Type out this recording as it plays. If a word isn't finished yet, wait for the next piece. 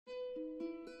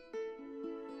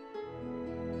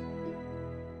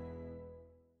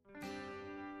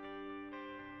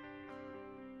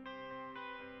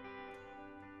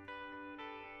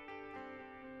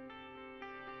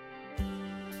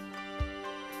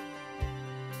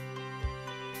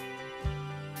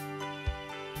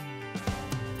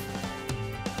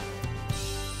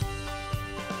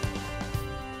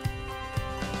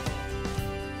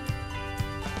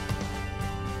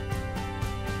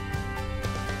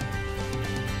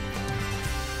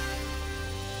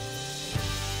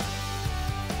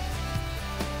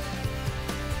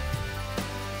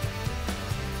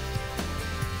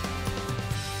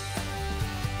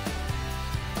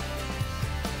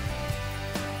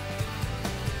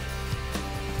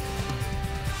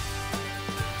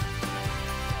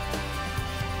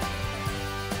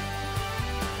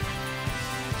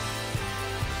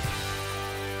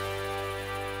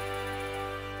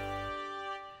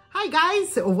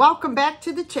guys, welcome back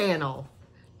to the channel.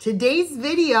 Today's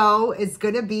video is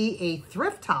going to be a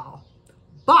thrift haul,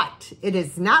 but it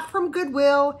is not from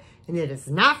Goodwill and it is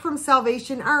not from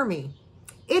Salvation Army.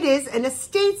 It is an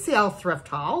estate sale thrift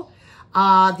haul.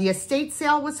 The estate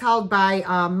sale was held by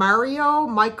Mario,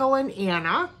 Michael, and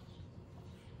Anna.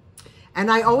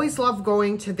 And I always love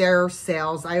going to their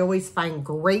sales. I always find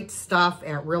great stuff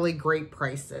at really great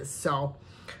prices. So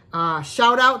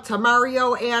shout out to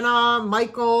Mario, Anna,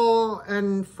 Michael,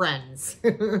 and friends.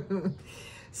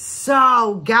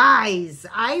 So guys,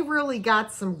 I really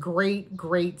got some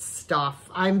great stuff.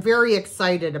 I'm very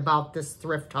excited about this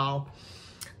thrift haul.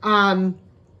 I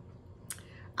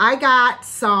got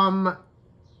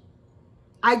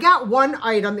one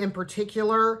item in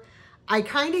particular. I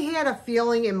kind of had a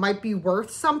feeling it might be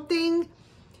worth something,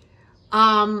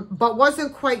 but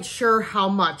wasn't quite sure how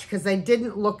much because I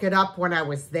didn't look it up when I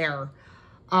was there.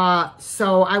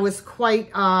 So I was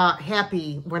quite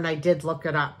happy when I did look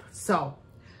it up. So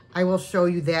I will show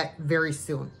you that very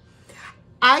soon.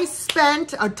 I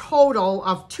spent a total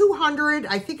of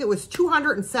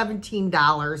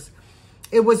 $217.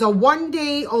 It was a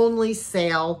one-day only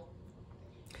sale.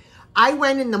 I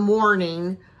went in the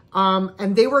morning.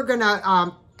 And they were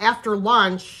gonna, after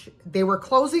lunch, they were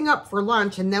closing up for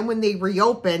lunch. And then when they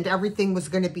reopened, everything was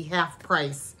going to be half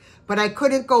price. But I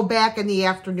couldn't go back in the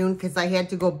afternoon because I had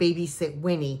to go babysit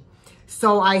Winnie.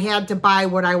 So I had to buy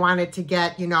what I wanted to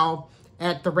get, you know,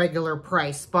 at the regular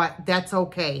price. But that's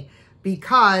okay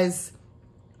because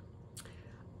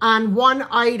on one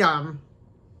item,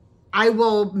 I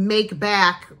will make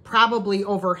back probably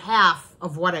over half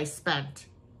of what I spent.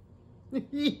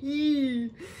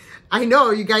 I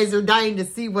know you guys are dying to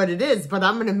see what it is, but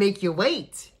I'm going to make you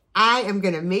wait. I am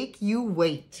going to make you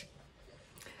wait.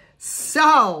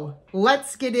 So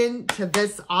let's get into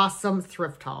this awesome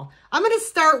thrift haul. I'm going to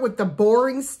start with the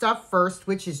boring stuff first,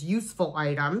 which is useful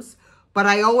items. But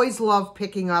I always love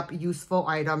picking up useful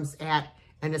items at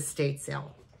an estate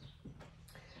sale.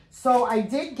 So I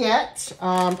did get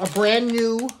a brand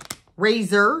new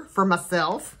razor for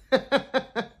myself.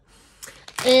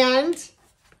 And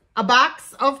a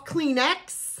box of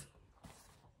Kleenex.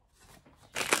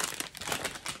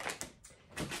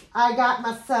 I got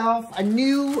myself a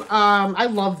new, I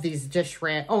love these dish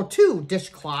rack. Oh, 2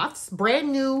 dishcloths.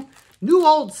 Brand new,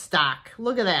 old stock.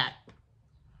 Look at that.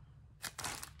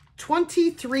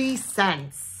 23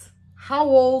 cents. How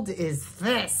old is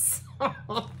this?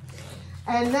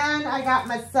 And then I got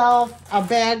myself a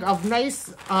bag of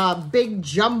nice, big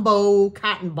jumbo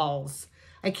cotton balls.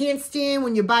 I can't stand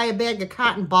when you buy a bag of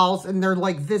cotton balls and they're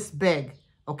like this big,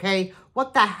 okay?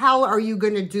 What the hell are you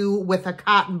going to do with a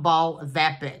cotton ball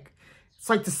that big? It's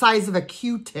like the size of a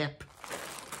Q-tip.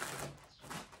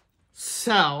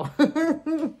 So,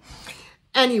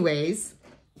 anyways.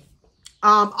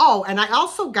 Oh, and I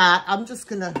also got, I'm just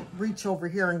going to reach over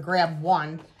here and grab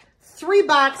 3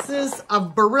 boxes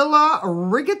of Barilla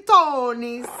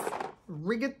Rigatonis.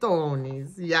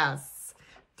 Rigatonis, yes.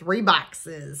 3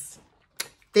 boxes.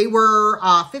 They were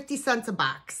 50 cents a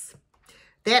box.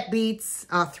 That beats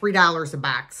 $3 a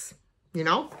box, you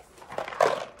know?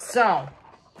 So,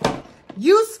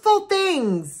 useful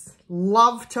things.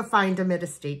 Love to find them at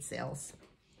estate sales.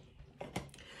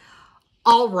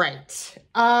 All right.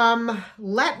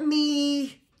 Let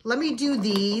me do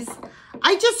these.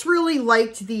 I just really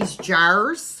liked these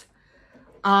jars.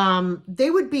 They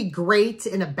would be great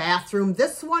in a bathroom.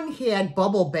 This one had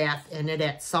bubble bath in it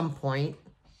at some point.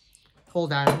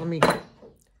 Hold on,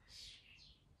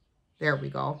 there we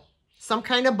go. Some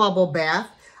kind of bubble bath.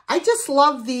 I just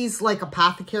love these like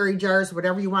apothecary jars,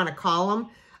 whatever you want to call them.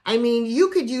 I mean, you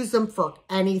could use them for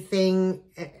anything,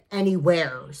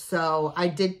 anywhere. So I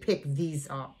did pick these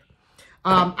up.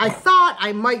 I thought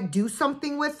I might do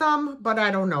something with them, but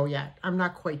I don't know yet. I'm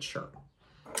not quite sure.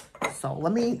 So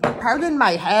let me, pardon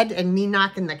my head and me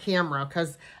knocking the camera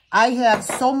because I have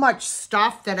so much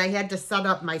stuff that I had to set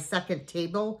up my second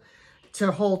table to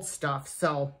hold stuff.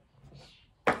 So,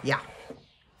 yeah.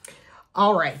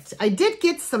 All right. I did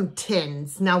get some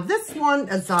tins. Now, this one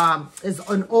is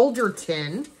an older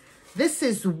tin. This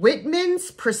is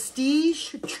Whitman's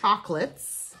Prestige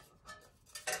Chocolates.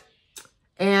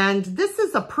 And this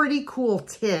is a pretty cool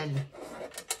tin.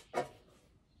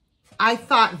 I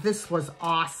thought this was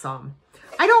awesome.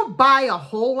 I don't buy a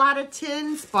whole lot of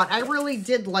tins, but I really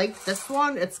did like this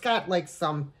one. It's got like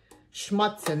some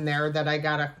schmutz in there that I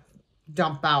gotta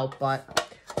dump out, but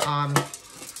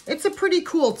it's a pretty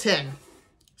cool tin.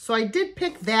 So I did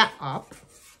pick that up.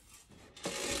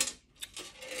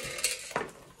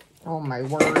 Oh my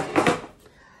word.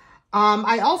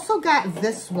 I also got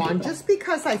this one just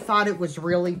because I thought it was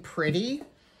really pretty.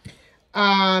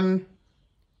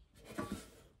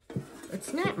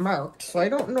 It's not marked, so I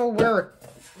don't know where it,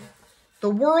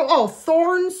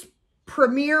 Thorns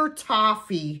Premier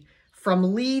Toffee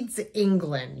from Leeds,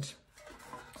 England.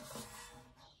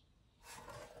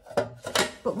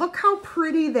 But look how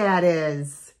pretty that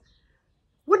is.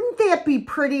 Wouldn't that be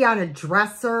pretty on a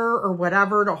dresser or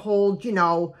whatever to hold, you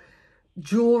know,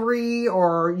 jewelry,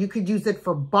 or you could use it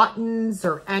for buttons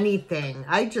or anything.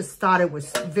 I just thought it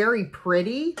was very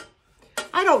pretty.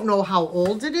 I don't know how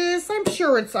old it is. I'm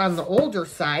sure it's on the older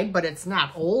side, but it's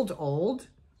not old.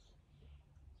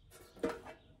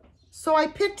 So I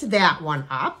picked that one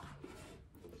up.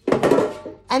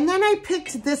 And then I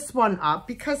picked this one up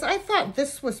because I thought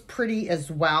this was pretty as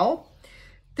well.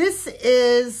 This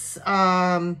is,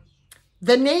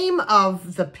 the name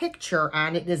of the picture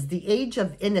on it is The Age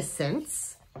of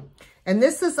Innocence. And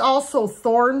this is also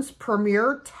Thorns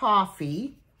Premier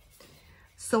Toffee.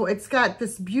 So it's got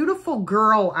this beautiful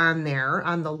girl on there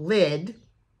on the lid.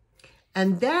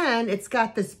 And then it's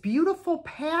got this beautiful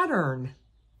pattern.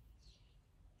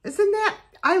 Isn't that,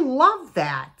 I love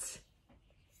that.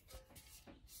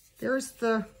 There's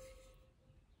the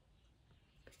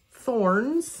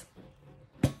thorns.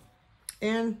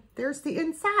 And there's the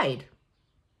inside.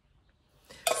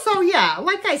 So yeah,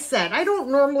 like I said, I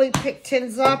don't normally pick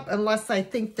tins up unless I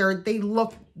think they're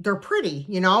pretty,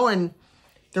 you know, and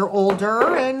they're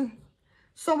older. And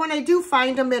so when I do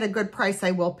find them at a good price,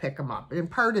 I will pick them up. And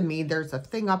pardon me, there's a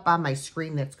thing up on my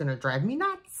screen that's going to drive me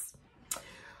nuts.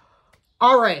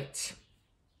 All right.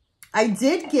 I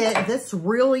did get this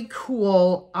really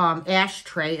cool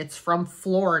ashtray. It's from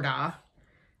Florida.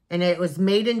 And it was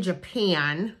made in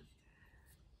Japan.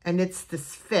 And it's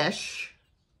this fish.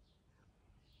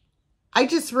 I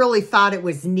just really thought it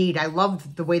was neat. I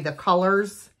loved the way the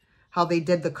colors, how they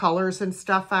did the colors and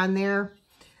stuff on there.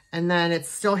 And then it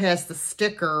still has the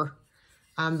sticker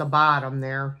on the bottom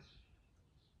there.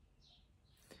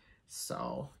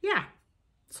 So, yeah.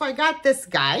 So I got this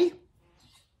guy.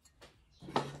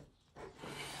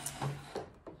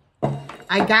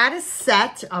 I got a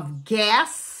set of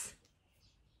gas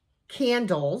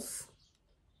candles.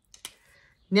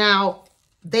 Now,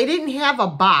 they didn't have a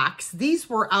box. These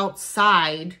were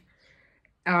outside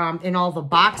in all the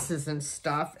boxes and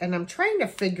stuff. And I'm trying to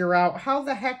figure out how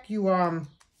the heck you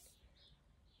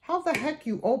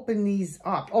open these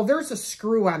up. Oh, there's a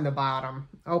screw on the bottom.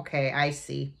 Okay, I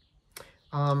see.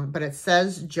 But it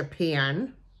says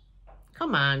Japan.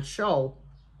 Come on, show.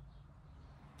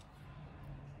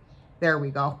 There we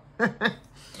go.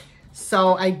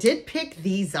 So I did pick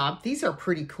these up. These are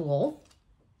pretty cool.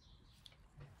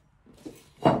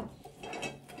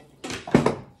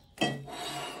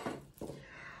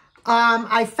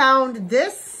 I found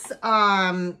this.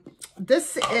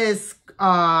 This is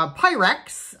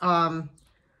Pyrex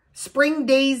Spring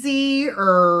Daisy,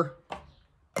 or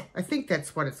I think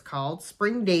that's what it's called.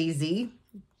 Spring Daisy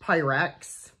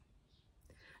Pyrex.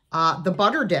 The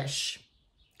butter dish.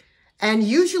 And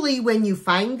usually when you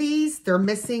find these, they're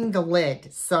missing the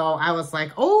lid. So I was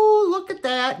like, oh, look at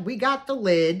that. We got the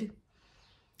lid.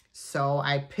 So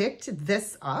I picked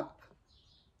this up.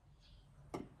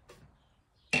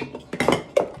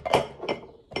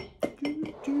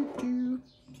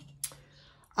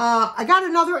 I got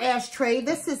another ashtray.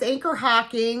 This is Anchor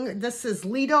Hocking. This is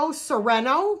Lido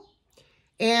Sereno.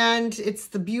 And it's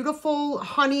the beautiful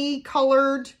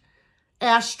honey-colored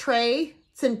ashtray.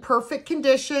 It's in perfect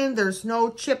condition. There's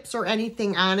no chips or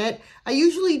anything on it. I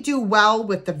usually do well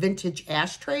with the vintage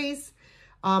ashtrays.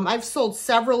 I've sold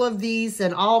several of these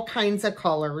in all kinds of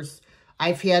colors.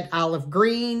 I've had olive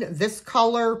green, this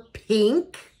color,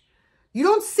 pink. You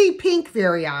don't see pink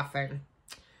very often.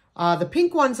 The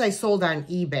pink ones I sold on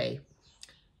eBay.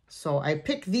 So I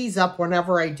pick these up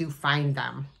whenever I do find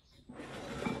them.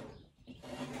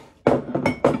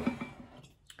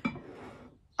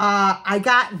 I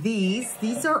got these.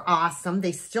 These are awesome.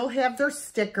 They still have their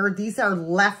sticker. These are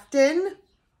Lefton.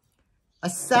 A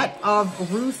set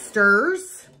of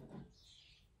roosters.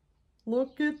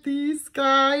 Look at these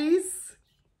guys.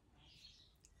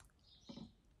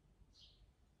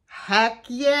 Heck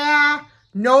yeah.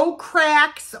 No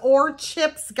cracks or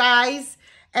chips, guys.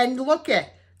 And look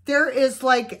at, there is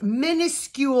like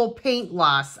minuscule paint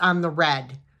loss on the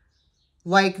red.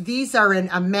 Like these are in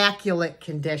immaculate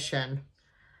condition.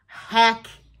 Heck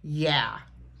yeah.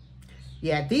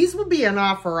 Yeah, these will be an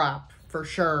offer up for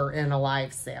sure in a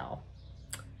live sale.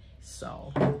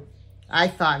 So I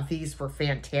thought these were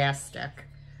fantastic.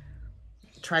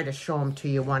 Try to show them to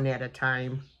you one at a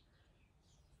time.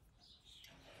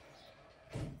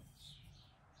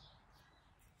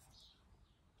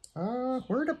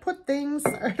 Where to put things,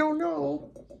 I don't know.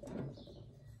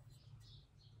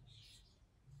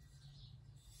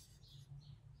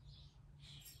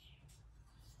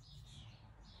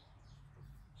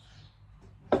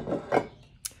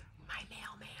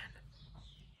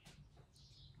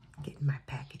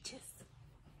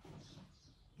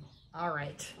 All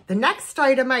right. The next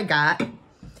item I got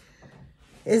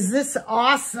is this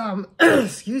awesome,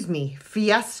 excuse me,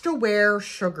 Fiesta Ware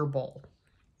Sugar Bowl.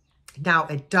 Now,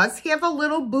 it does have a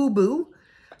little boo-boo,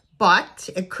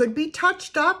 but it could be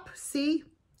touched up. See?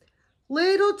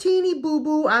 Little teeny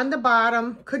boo-boo on the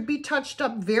bottom. Could be touched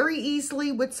up very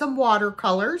easily with some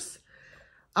watercolors.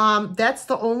 That's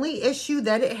the only issue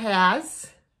that it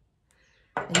has.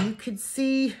 And you can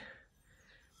see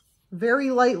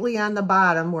very lightly on the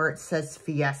bottom where it says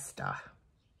Fiesta.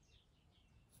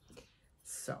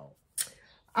 So,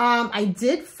 I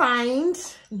did find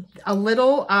a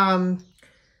little,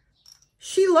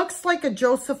 she looks like a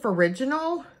Joseph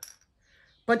original,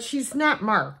 but she's not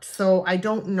marked, so I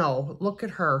don't know. Look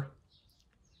at her.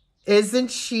 Isn't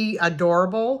she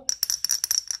adorable?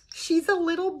 She's a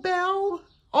little belle.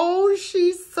 Oh,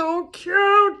 she's so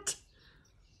cute.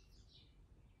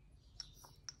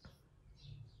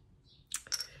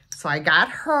 So I got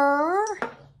her,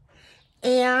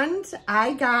 and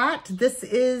I got, this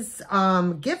is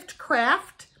Gift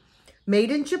Craft,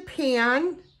 made in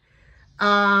Japan.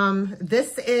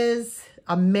 This is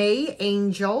a May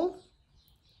Angel.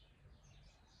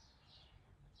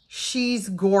 She's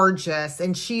gorgeous,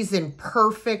 and she's in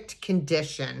perfect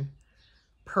condition.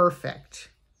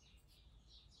 Perfect.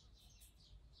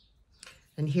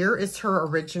 And here is her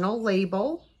original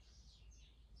label.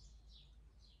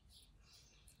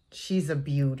 She's a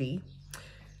beauty.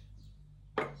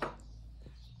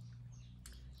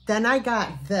 Then I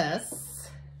got this.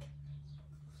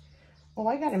 Oh,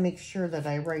 I got to make sure that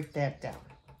I write that down.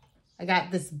 I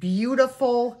got this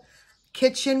beautiful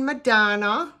Kitchen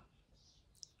Madonna.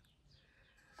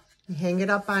 You hang it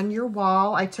up on your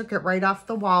wall. I took it right off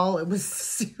the wall. It was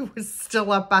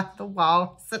still up on the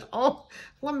wall. I said, oh,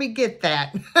 let me get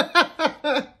that.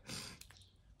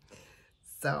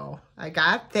 So I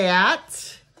got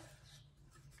that.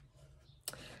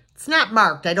 It's not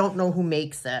marked. I don't know who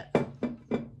makes it.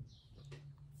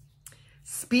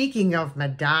 Speaking of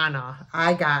Madonna,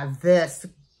 I got this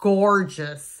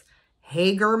gorgeous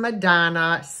Hager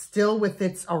Madonna, still with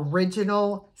its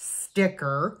original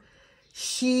sticker.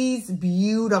 She's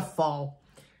beautiful.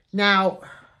 Now,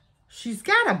 she's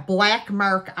got a black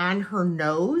mark on her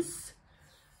nose.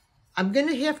 I'm going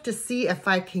to have to see if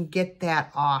I can get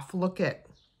that off. Look at.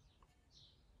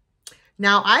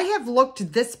 Now, I have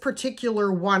looked this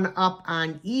particular one up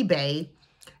on eBay,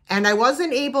 and I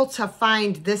wasn't able to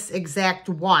find this exact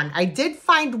one. I did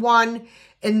find one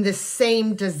in the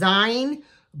same design,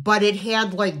 but it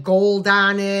had like gold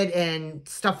on it and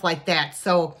stuff like that.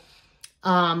 So,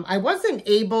 I wasn't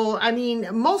able, I mean,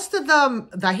 most of them,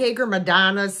 the Hager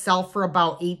Madonnas sell for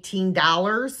about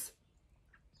 $18.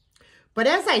 But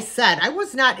as I said, I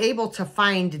was not able to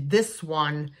find this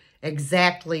one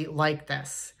exactly like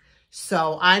this.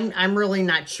 So I'm really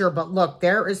not sure, but look,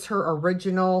 there is her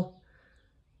original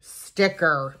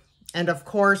sticker. And of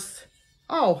course,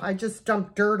 oh, I just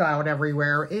dumped dirt out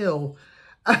everywhere. Ew.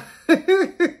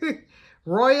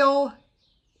 Royal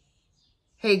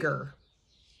Hager.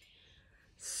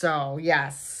 So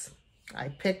yes, I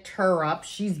picked her up.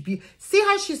 She's see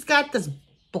how she's got this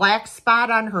black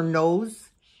spot on her nose?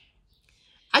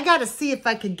 I got to see if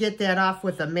I could get that off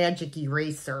with a magic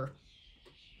eraser.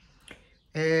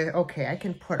 Okay, I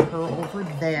can put her over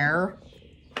there.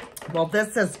 Well,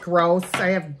 this is gross.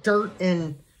 I have dirt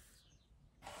and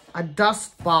a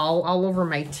dust ball all over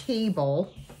my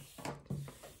table.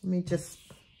 Let me just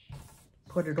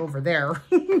put it over there.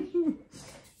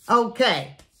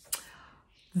 Okay.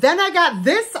 Then I got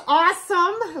this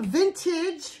awesome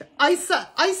vintage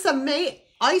Isomate.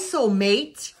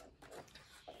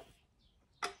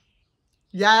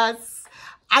 Yes.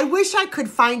 I wish I could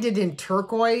find it in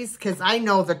turquoise, because I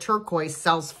know the turquoise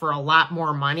sells for a lot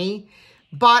more money.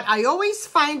 But I always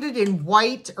find it in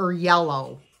white or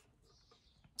yellow.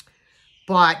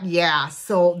 But yeah,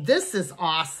 so this is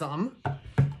awesome.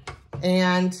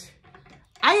 And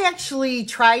I actually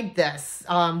tried this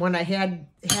when I had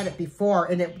it before,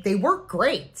 and they work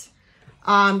great.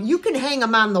 You can hang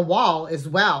them on the wall as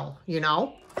well, you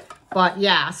know. But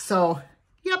yeah, so,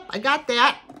 yep, I got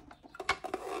that.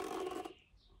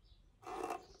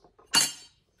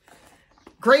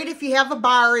 Great if you have a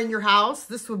bar in your house.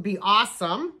 This would be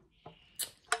awesome.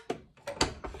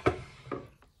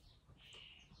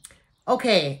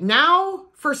 Okay, now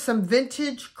for some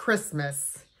vintage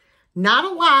Christmas. Not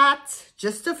a lot,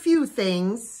 just a few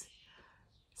things.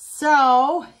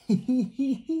 So,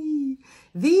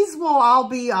 these will all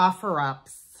be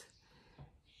offer-ups.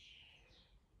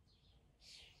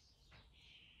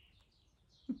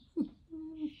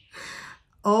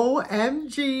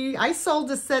 OMG. I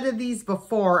sold a set of these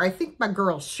before. I think my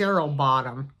girl Cheryl bought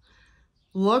them.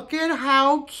 Look at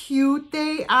how cute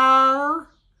they are.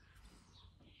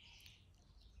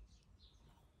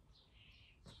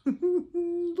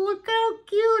 Look how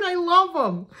cute. I love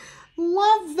them.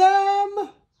 Love them.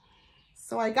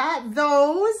 So I got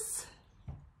those.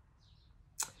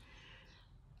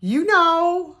 You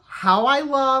know how I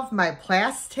love my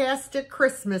Plastastic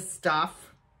Christmas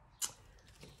stuff.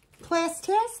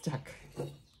 Plastastic.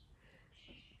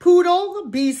 Poodle,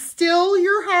 be still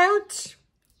your heart.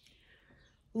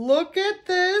 Look at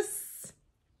this.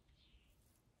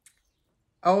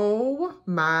 Oh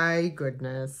my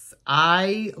goodness.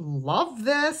 I love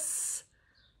this.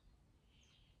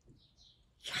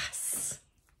 Yes.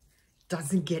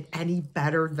 Doesn't get any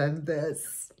better than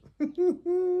this.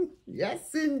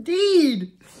 Yes,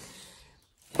 indeed.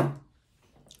 All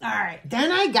right.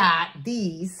 Then I got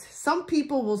these. Some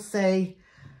people will say,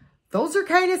 those are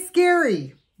kind of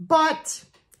scary, but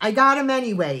I got them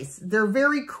anyways. They're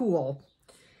very cool.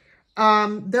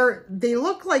 They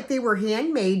look like they were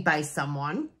handmade by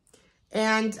someone.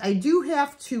 And I do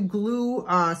have to glue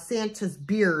Santa's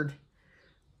beard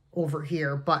over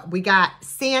here. But we got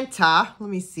Santa. Let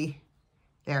me see.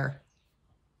 There.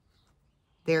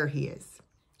 There he is.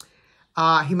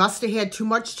 He must have had too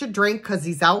much to drink because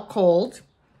he's out cold.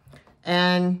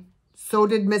 And so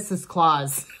did Mrs.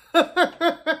 Claus.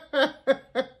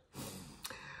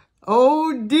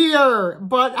 Oh dear,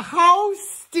 but how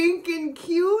stinking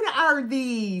cute are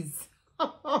these?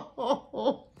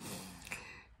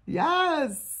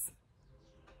 Yes.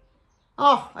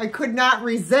 Oh, I could not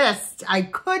resist. I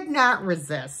could not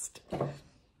resist.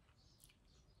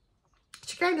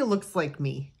 She kind of looks like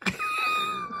me.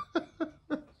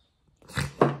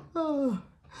 Oh.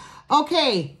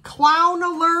 Okay, clown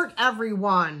alert,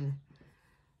 everyone.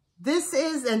 This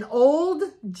is an old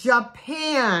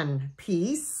Japan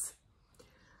piece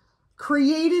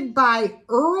created by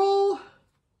Earl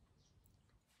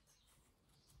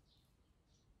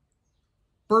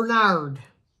Bernard.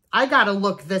 I gotta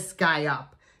look this guy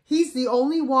up. He's the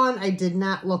only one I did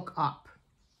not look up.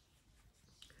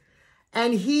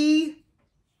 And he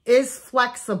is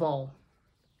flexible.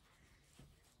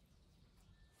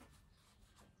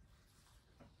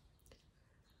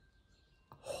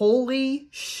 Holy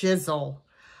shizzle.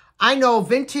 I know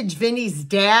Vintage Vinny's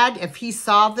dad, if he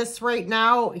saw this right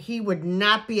now, he would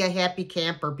not be a happy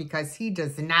camper because he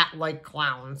does not like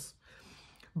clowns.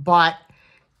 But,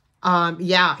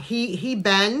 yeah, he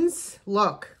bends.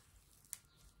 Look.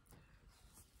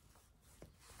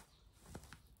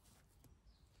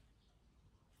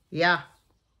 Yeah.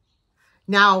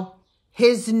 Now,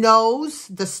 his nose,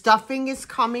 the stuffing is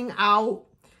coming out.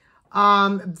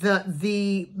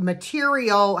 The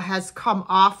material has come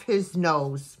off his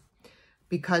nose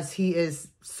because he is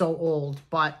so old.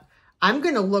 But I'm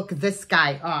going to look this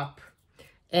guy up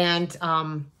and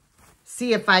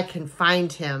see if I can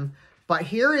find him. But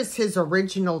here is his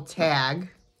original tag.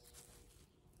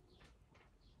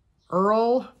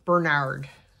 Earl Bernard.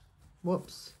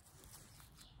 Whoops.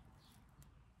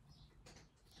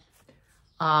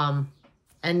 And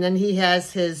then he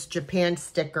has his Japan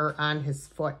sticker on his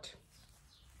foot.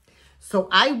 So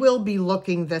I will be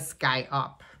looking this guy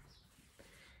up.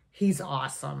 He's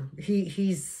awesome.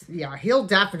 Yeah, he'll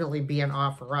definitely be an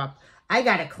offer up. I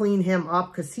got to clean him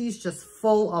up because he's just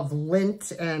full of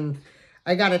lint and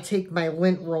I got to take my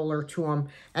lint roller to him.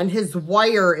 And his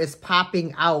wire is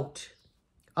popping out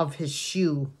of his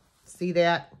shoe. See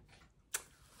that?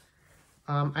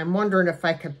 I'm wondering if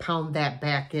I could pound that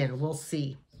back in. We'll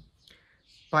see.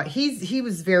 But he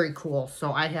was very cool,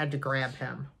 so I had to grab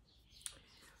him.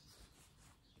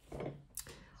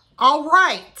 All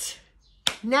right.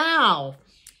 Now,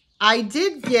 I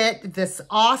did get this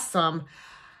awesome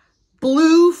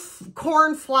blue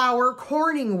cornflower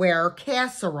Corningware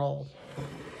casserole.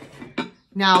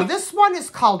 Now, this one is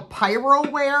called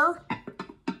Pyroware.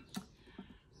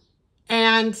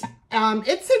 And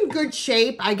it's in good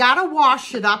shape. I got to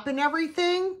wash it up and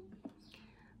everything.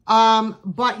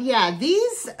 But yeah,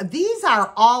 these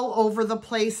are all over the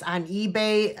place on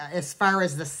eBay as far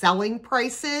as the selling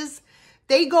prices.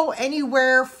 They go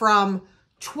anywhere from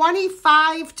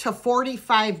 $25 to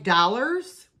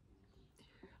 $45.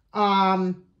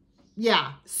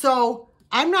 Yeah, so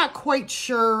I'm not quite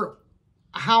sure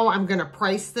how I'm going to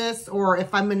price this or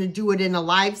if I'm going to do it in a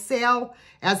live sale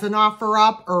as an offer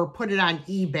up or put it on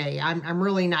eBay. I'm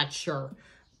really not sure.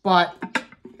 But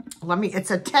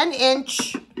it's a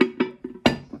 10-inch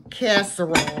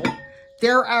casserole.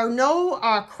 There are no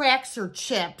cracks or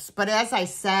chips, but as I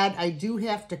said, I do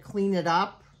have to clean it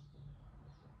up.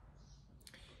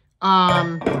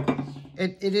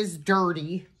 It is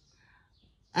dirty,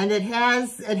 And it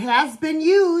has been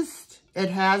used. It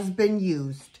has been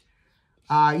used.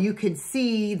 You can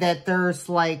see that there's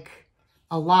like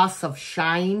a loss of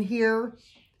shine here.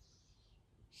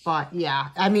 But yeah,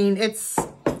 I mean, it's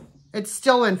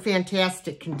still in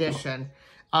fantastic condition.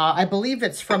 I believe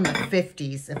it's from the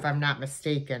 50s, if I'm not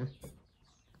mistaken.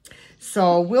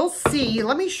 So we'll see.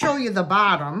 Let me show you the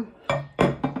bottom.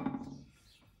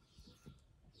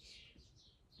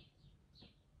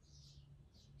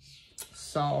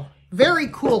 So very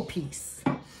cool piece.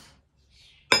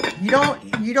 You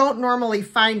don't normally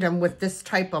find them with this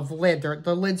type of lid.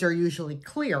 The lids are usually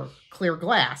clear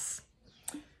glass.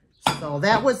 So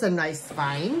that was a nice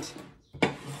find.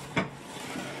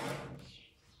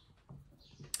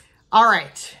 All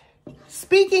right.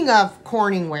 Speaking of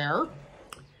Corningware,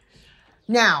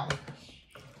 now,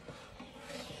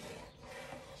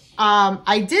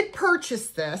 I did purchase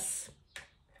this,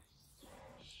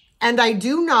 and I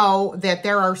do know that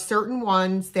there are certain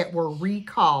ones that were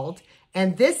recalled,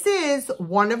 and this is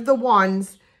one of the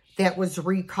ones that was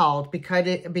recalled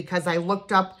because I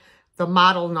looked up the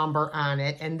model number on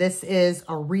it, and this is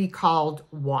a recalled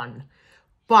one.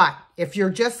 But if you're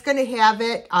just going to have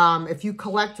it, if you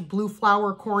collect Blue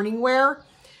Flower Corningware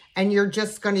and you're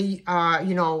just going to,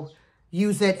 you know,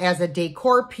 use it as a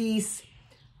decor piece,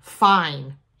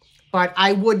 fine. But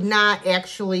I would not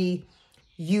actually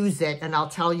use it, and I'll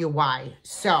tell you why.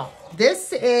 So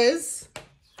this is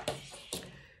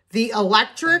the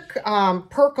electric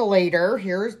percolator.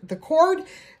 Here's the cord.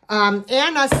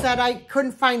 Anna said I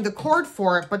couldn't find the cord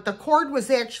for it, but the cord was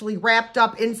actually wrapped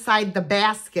up inside the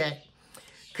basket.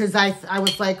 Because I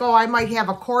was like, oh, I might have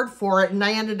a cord for it, and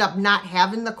I ended up not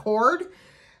having the cord.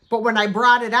 But when I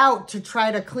brought it out to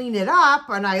try to clean it up,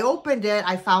 and I opened it,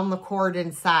 I found the cord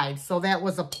inside. So that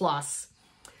was a plus.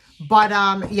 But,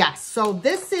 yes, so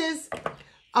this is,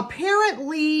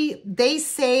 apparently, they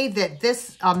say that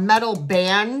this metal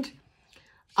band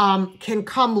can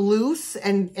come loose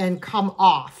and come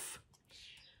off.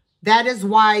 That is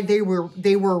why they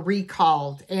were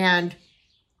recalled. And,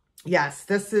 yes,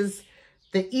 this is...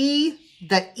 The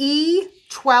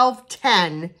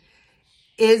E1210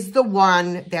 is the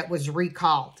one that was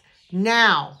recalled.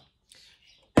 Now,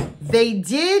 they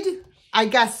did, I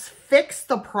guess, fix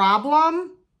the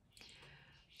problem.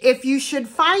 If you should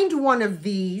find one of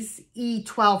these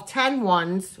E1210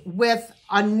 ones with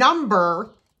a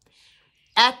number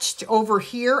etched over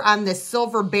here on this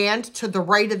silver band to the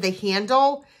right of the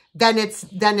handle, then it's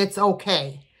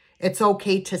okay. It's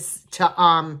okay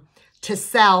to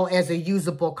sell as a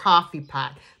usable coffee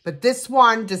pot. But this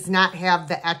one does not have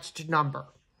the etched number.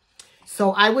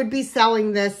 So I would be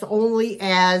selling this only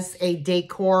as a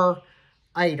decor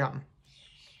item.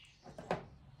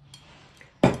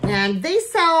 And they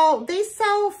sell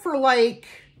for like,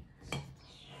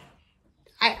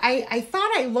 I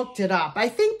thought I looked it up. I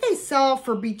think they sell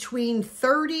for between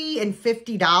 $30 and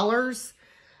 $50.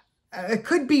 It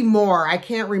could be more. I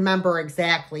can't remember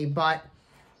exactly, but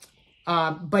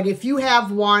if you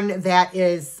have one that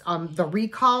is the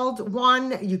recalled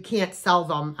one, you can't sell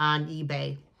them on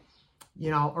eBay,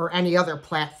 you know, or any other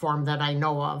platform that I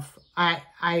know of.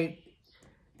 I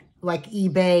like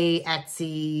eBay,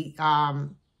 Etsy,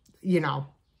 you know,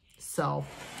 so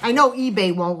I know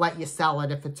eBay won't let you sell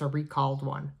it if it's a recalled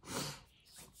one.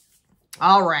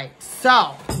 All right,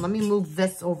 so let me move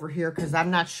this over here because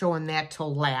I'm not showing that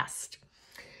till last.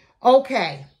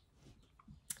 Okay.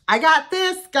 I got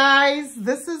this, guys.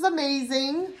 This is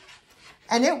amazing.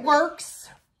 And it works.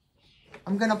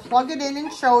 I'm going to plug it in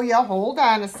and show you. Hold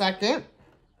on a second.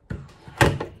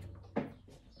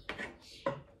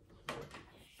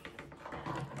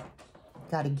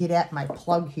 Got to get at my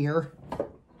plug here.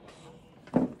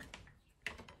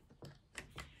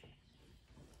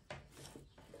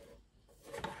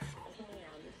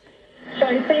 So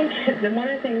I think that one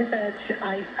of the things that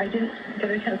I didn't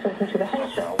get a chance to listen to the whole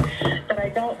show, but I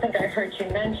don't think I heard you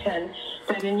mention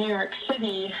that in New York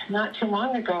City, not too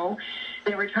long ago,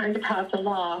 they were trying to pass a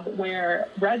law where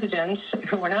residents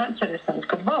who were not citizens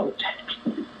could vote.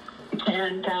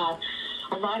 And a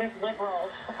lot of liberal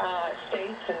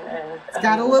states and it's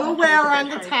got a little wear on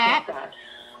the top.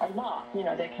 A law, you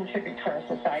know, they contribute to our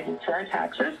society through our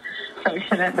taxes, so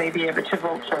shouldn't they be able to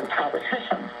vote for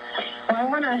politicians? So I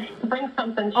want to bring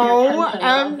something to your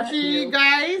attention. OMG,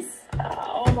 guys.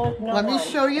 Almost no Let me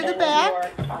show you the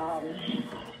back.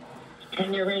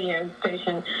 In your radio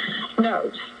station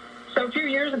notes. So a few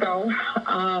years ago,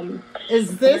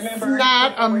 is this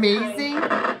not amazing?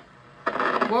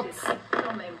 Whoops.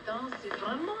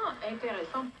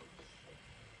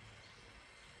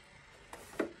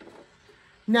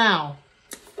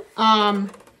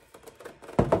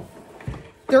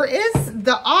 There is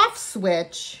the off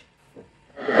switch.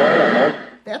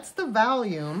 That's the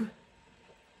volume.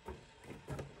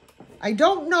 I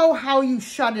don't know how you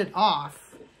shut it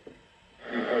off.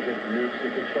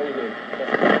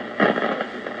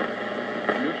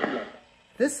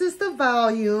 This is the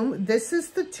volume. This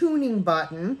is the tuning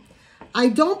button. I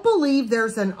don't believe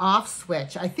there's an off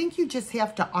switch. I think you just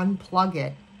have to unplug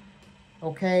it.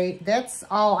 Okay, that's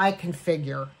all I can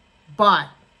figure. But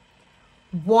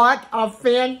what a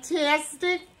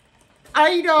fantastic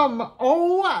item.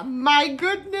 Oh my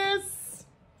goodness.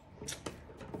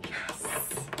 Yes.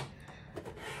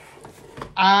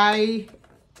 I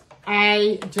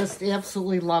just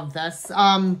absolutely love this.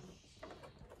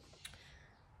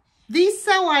 These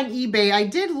sell on eBay. I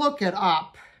did look it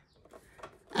up.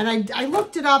 And I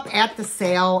looked it up at the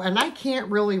sale, and I can't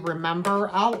really remember.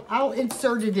 I'll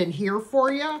insert it in here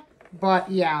for you. But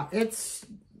yeah,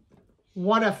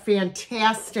 what a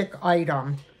fantastic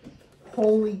item.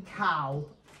 Holy cow.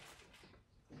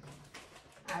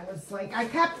 I was like, I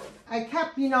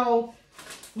kept, you know,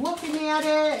 looking at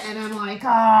it, and I'm like, oh,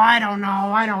 I don't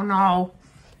know.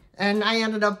 And I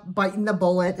ended up biting the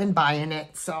bullet and buying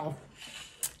it, so.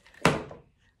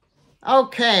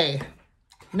 Okay.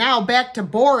 Now back to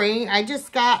boring. I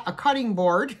just got a cutting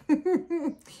board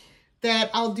that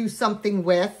I'll do something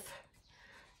with.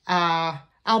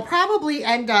 I'll probably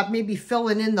end up maybe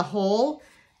filling in the hole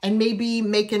and maybe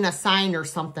making a sign or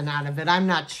something out of it. I'm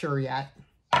not sure yet.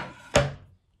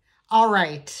 All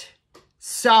right.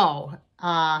 So,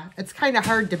 it's kind of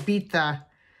hard to beat the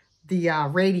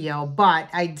radio, but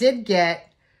I did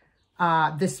get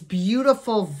this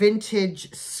beautiful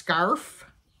vintage scarf.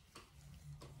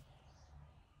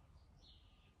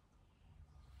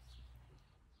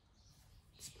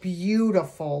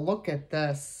 Beautiful. Look at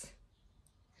this.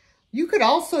 You could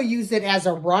also use it as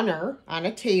a runner on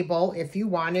a table if you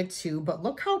wanted to, but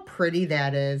look how pretty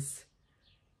that is.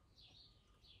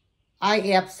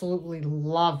 I absolutely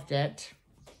loved it.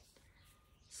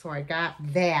 So I got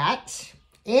that.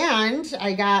 And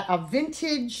I got a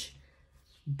vintage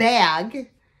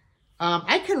bag.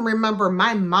 I can remember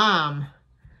my mom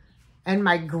and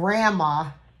my grandma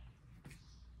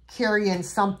carrying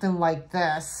something like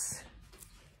this.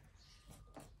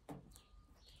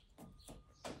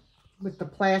 With the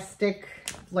plastic,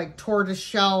 like,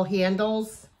 tortoiseshell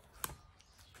handles.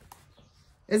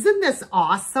 Isn't this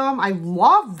awesome? I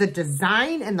love the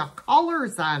design and the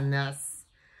colors on this.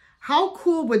 How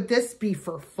cool would this be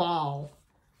for fall?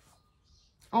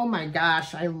 Oh my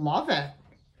gosh, I love it.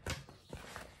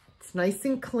 It's nice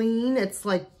and clean. It's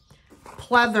like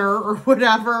pleather or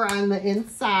whatever on the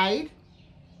inside.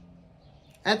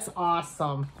 That's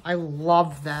awesome. I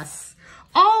love this.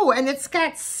 Oh, and it's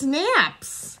got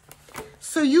snaps.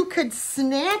 So you could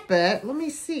snap it. Let me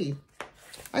see.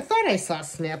 I thought I saw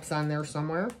snaps on there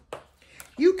somewhere.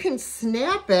 You can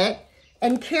snap it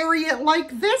and carry it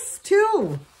like this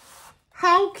too.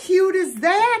 How cute is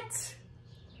that?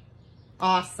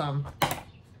 Awesome.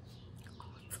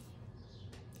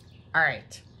 All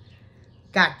right.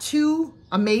 Got two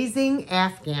amazing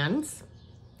Afghans.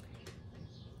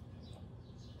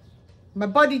 My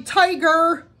buddy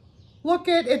Tiger. Look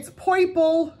at it's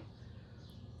purple.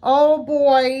 Oh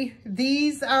boy,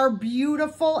 these are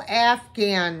beautiful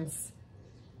Afghans.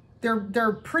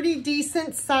 They're pretty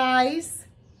decent size.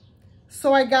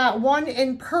 So I got one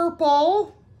in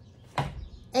purple.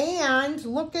 And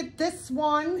look at this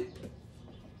one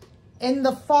in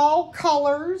the fall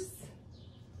colors.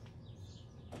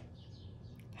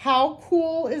 How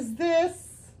cool is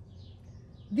this?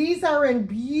 These are in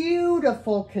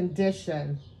beautiful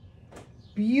condition.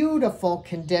 Beautiful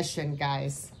condition,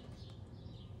 guys.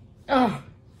 Oh,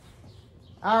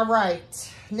 all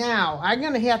right. Now, I'm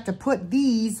going to have to put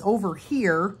these over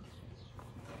here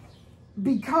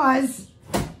because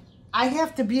I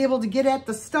have to be able to get at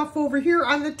the stuff over here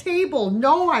on the table.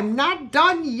 No, I'm not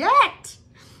done yet.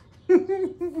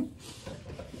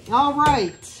 All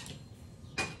right.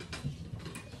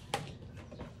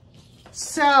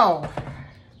 So,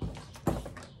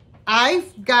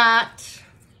 I've got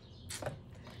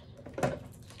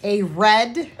a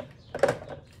red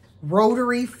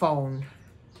rotary phone.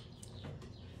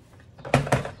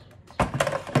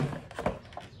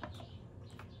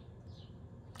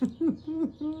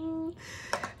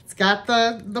 It's got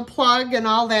the plug and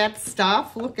all that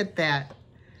stuff. Look at that.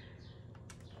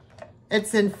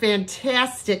 It's in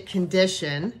fantastic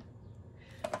condition.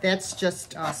 That's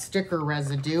just sticker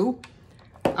residue.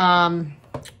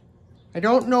 I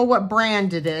don't know what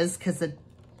brand it is because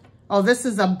oh, this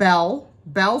is a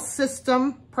Bell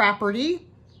System property.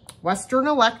 Western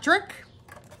Electric.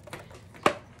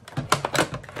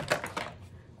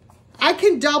 I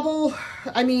can double,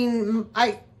 I mean,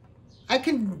 I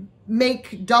can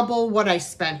make double what I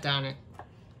spent on it.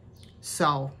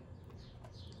 So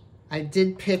I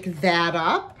did pick that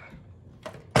up.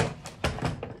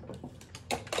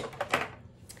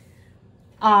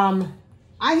 I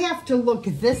have to look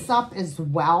this up as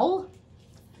well.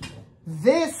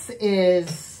 This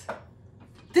is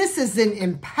in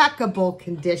impeccable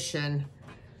condition.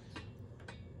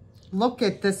 Look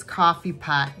at this coffee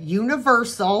pot.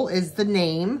 Universal is the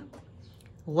name.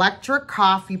 Electric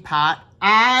coffee pot.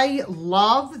 I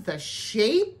love the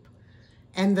shape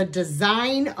and the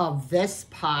design of this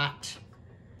pot.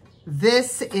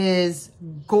 This is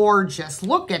gorgeous.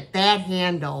 Look at that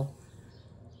handle.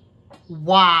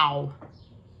 Wow.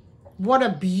 What a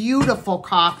beautiful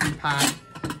coffee pot.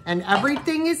 And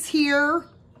everything is here.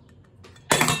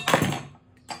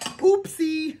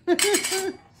 Oopsie.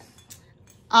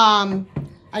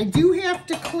 I do have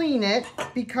to clean it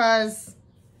because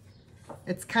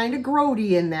it's kind of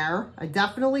grody in there. I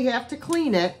definitely have to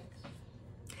clean it.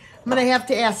 I'm going to have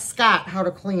to ask Scott how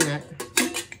to clean it.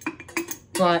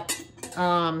 But,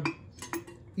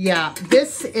 yeah,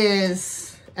 this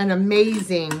is an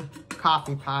amazing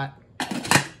coffee pot.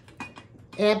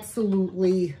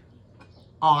 Absolutely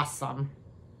awesome.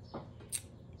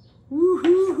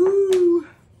 Woo-hoo-hoo.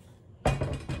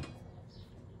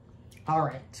 All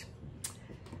right.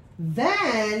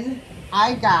 Then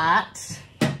I got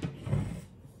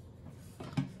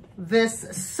this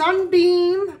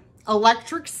Sunbeam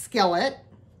electric skillet.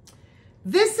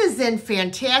 This is in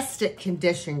fantastic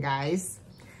condition, guys.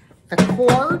 The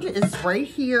cord is right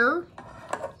here.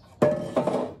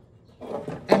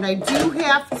 And I do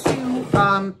have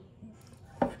to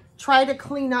try to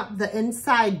clean up the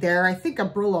inside there. I think a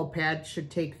Brillo pad should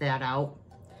take that out.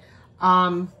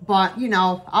 But, you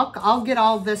know, I'll get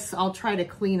all this. I'll try to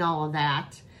clean all of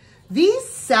that. These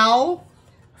sell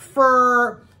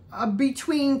for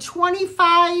between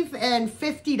 $25 and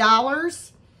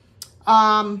 $50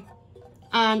 on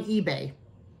eBay.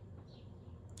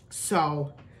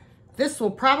 So this will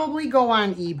probably go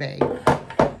on eBay.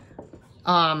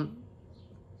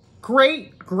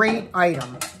 Great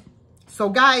item. So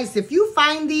guys, if you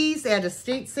find these at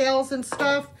estate sales and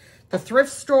stuff, the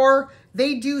thrift store,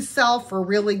 they do sell for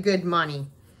really good money.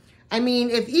 I mean,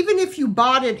 even if you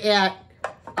bought it at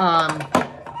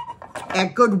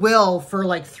Goodwill for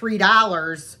like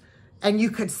 $3 and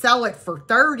you could sell it for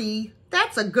 $30,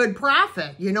 that's a good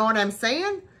profit. You know what I'm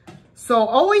saying? So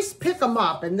always pick them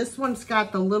up. And this one's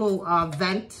got the little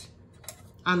vent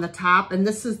on the top. And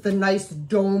this is the nice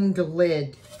domed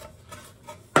lid.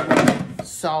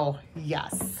 So,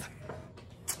 yes.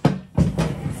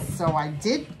 So I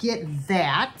did get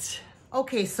that.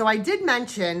 Okay, so I did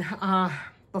mention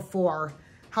before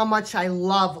how much I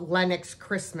love Lenox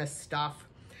Christmas stuff.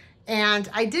 And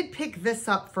I did pick this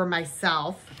up for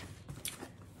myself.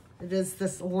 It is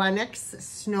this Lenox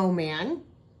snowman.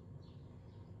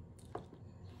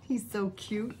 He's so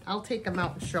cute. I'll take him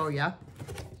out and show you,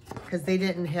 because they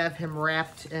didn't have him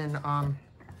wrapped in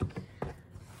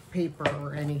paper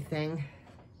or anything.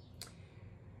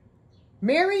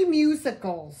 Merry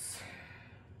Musicals.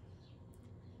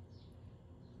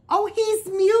 Oh, he's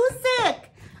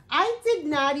music. I did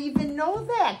not even know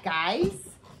that, guys.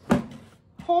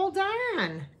 Hold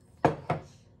on.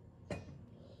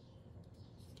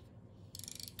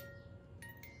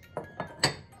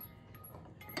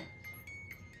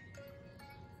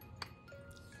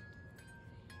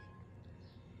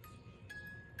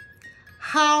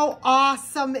 How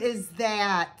awesome is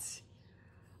that?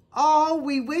 Oh,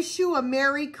 we wish you a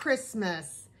Merry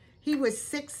Christmas. He was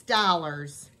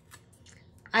 $6.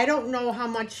 I don't know how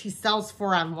much he sells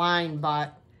for online,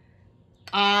 but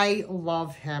I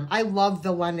love him. I love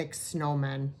the Lenox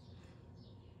snowmen.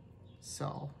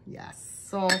 So, yes.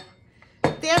 So,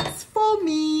 that's for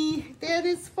me. That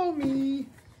is for me.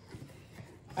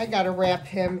 I got to wrap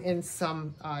him in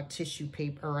some tissue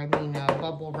paper. I mean,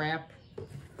 bubble wrap.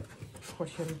 Put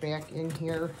him back in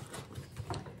here.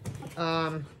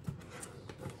 Come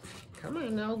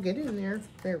on now, get in there.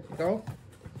 There we go.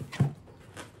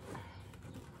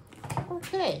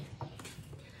 Okay.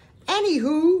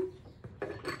 Anywho,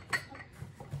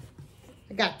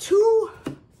 I got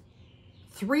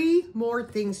 3 more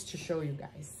things to show you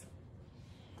guys.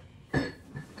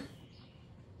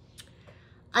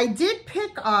 I did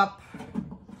pick up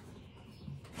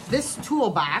this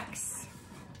toolbox,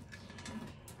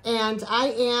 and I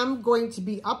am going to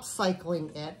be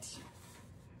upcycling it.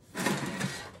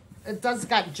 It does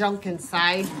got junk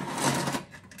inside.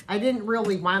 I didn't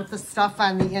really want the stuff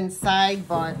on the inside,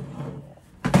 but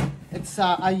it's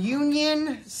a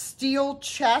Union steel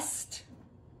chest.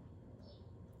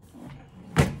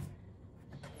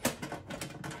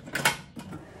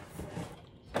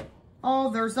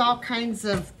 Oh, there's all kinds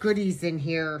of goodies in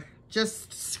here.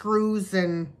 Just screws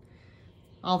and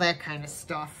all that kind of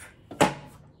stuff.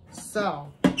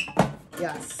 So,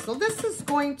 yes. So this is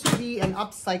going to be an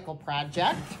upcycle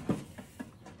project.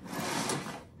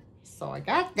 So I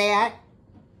got that.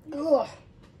 Ugh.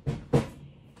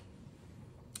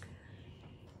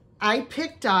 I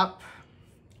picked up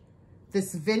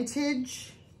this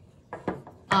vintage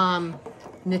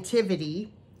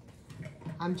nativity.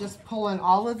 I'm just pulling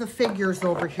all of the figures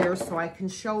over here so I can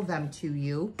show them to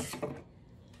you.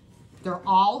 They're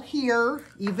all here,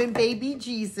 even baby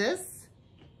Jesus.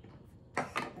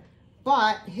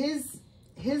 But his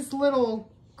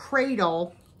little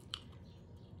cradle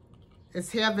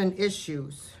is having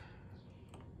issues.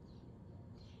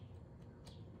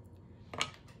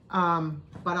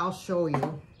 But I'll show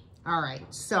you. All right,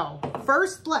 so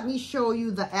first let me show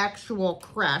you the actual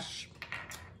creche.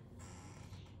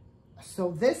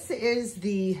 So this is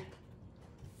the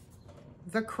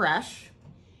creche.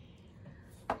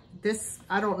 This,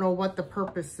 I don't know what the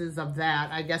purpose is of that.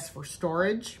 I guess for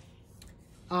storage.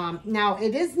 Now,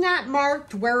 it is not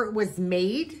marked where it was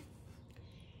made.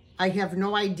 I have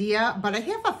no idea, but I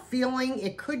have a feeling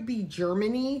it could be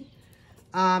Germany.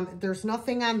 There's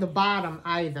nothing on the bottom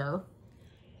either.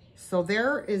 So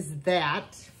there is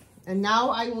that. And now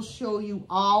I will show you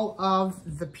all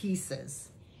of the pieces.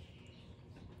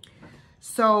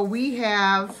 So we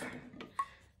have,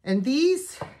 and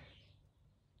these,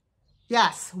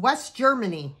 yes, West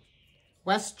Germany.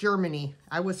 West Germany.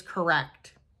 I was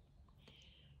correct.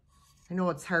 I know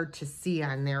it's hard to see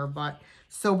on there, but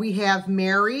so we have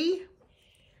Mary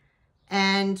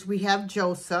and we have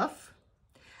Joseph.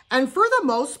 And for the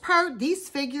most part, these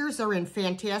figures are in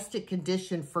fantastic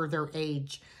condition for their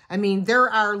age. I mean, there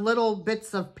are little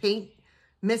bits of paint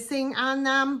missing on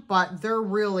them, but they're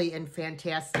really in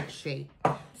fantastic shape.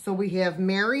 So we have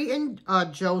Mary and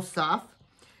Joseph.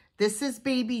 This is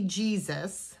baby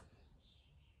Jesus.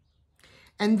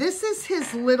 And this is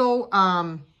his little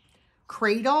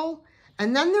cradle.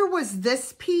 And then there was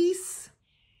this piece.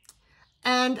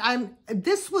 And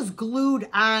this was glued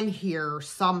on here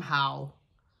somehow.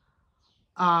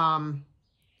 I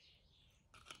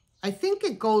think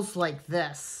it goes like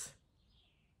this.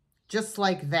 Just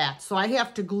like that. So I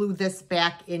have to glue this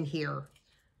back in here,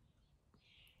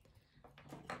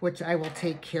 which I will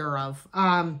take care of.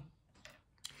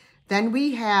 Then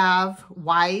we have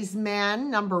Wise Man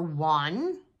number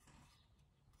 1.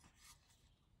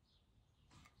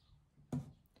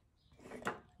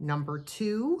 Number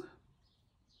 2.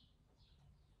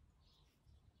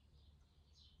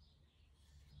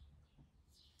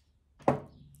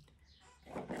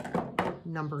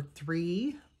 Number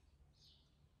 3.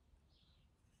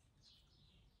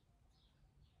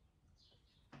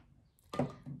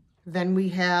 Then we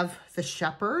have the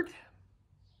shepherd.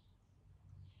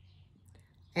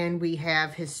 And we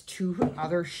have his 2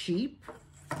 other sheep.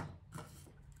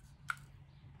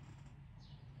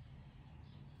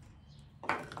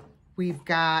 We've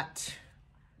got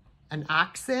an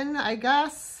oxen, I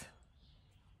guess.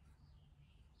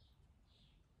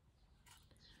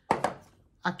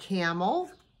 A camel.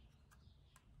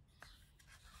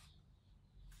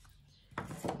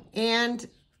 And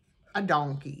a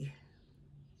donkey.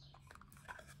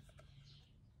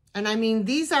 And I mean,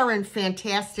 these are in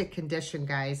fantastic condition,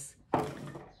 guys.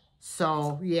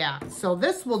 So, yeah. So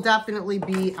this will definitely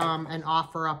be an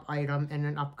offer-up item in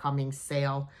an upcoming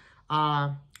sale.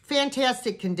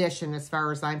 Fantastic condition as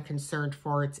far as I'm concerned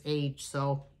for its age.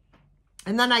 So,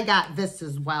 and then I got this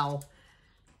as well.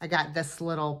 I got this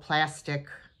little plastic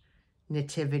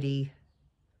nativity.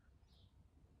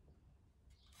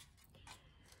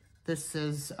 This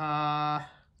is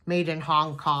made in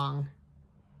Hong Kong.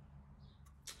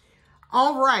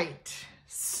 All right,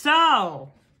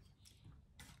 so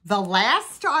the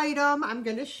last item I'm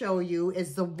going to show you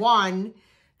is the one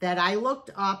that I looked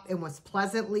up and was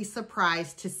pleasantly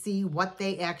surprised to see what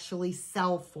they actually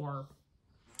sell for.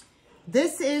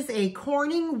 This is a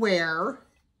Corning Ware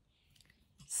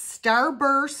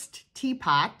Starburst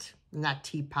teapot, not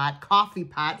teapot, coffee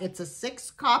pot. It's a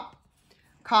 6-cup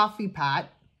coffee pot.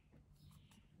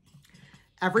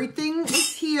 Everything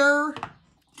is here.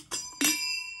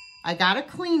 I gotta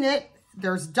clean it.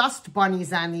 There's dust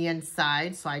bunnies on the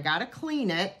inside, so I gotta clean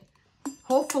it.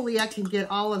 Hopefully I can get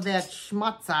all of that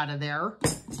schmutz out of there.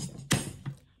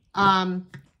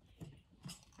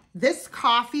 This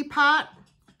coffee pot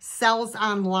sells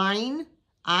online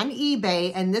on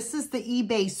eBay, and this is the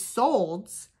eBay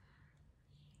solds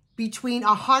between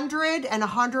 $100 and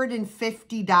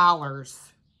 $150.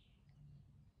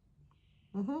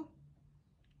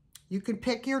 You can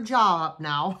pick your jaw up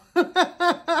now.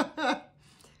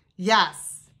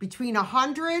 Yes, between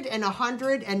 $100 and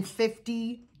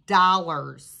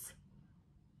 $150.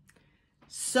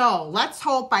 So let's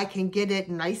hope I can get it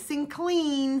nice and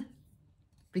clean,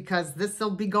 because this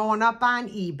will be going up on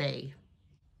eBay.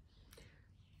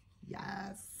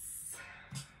 Yes.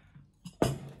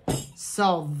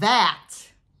 So that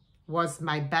was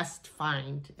my best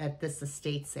find at this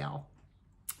estate sale.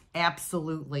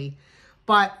 Absolutely.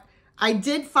 But I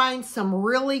did find some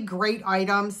really great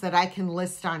items that I can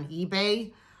list on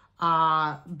eBay,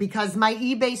 because my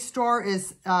eBay store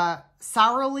is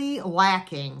sorely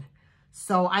lacking.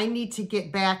 So I need to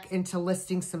get back into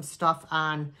listing some stuff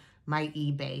on my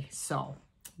eBay. So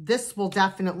this will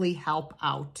definitely help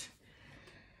out.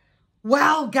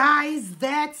 Well, guys,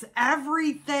 that's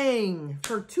everything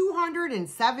for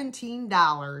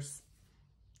 $217.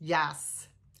 Yes,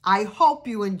 I hope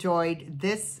you enjoyed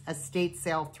this estate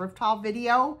sale thrift haul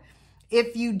video.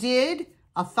 If you did,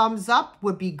 a thumbs up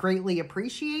would be greatly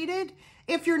appreciated.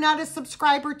 If you're not a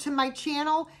subscriber to my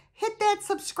channel, hit that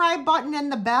subscribe button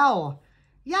and the bell.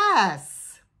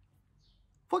 Yes.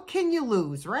 What can you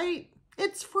lose, right?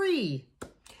 It's free.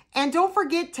 And don't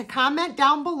forget to comment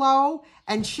down below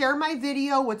and share my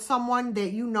video with someone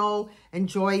that you know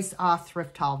enjoys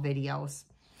thrift haul videos.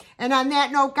 And on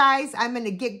that note, guys, I'm going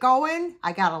to get going.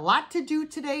 I got a lot to do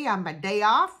today on my day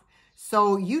off.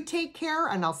 So you take care,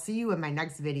 and I'll see you in my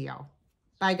next video.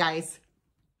 Bye, guys.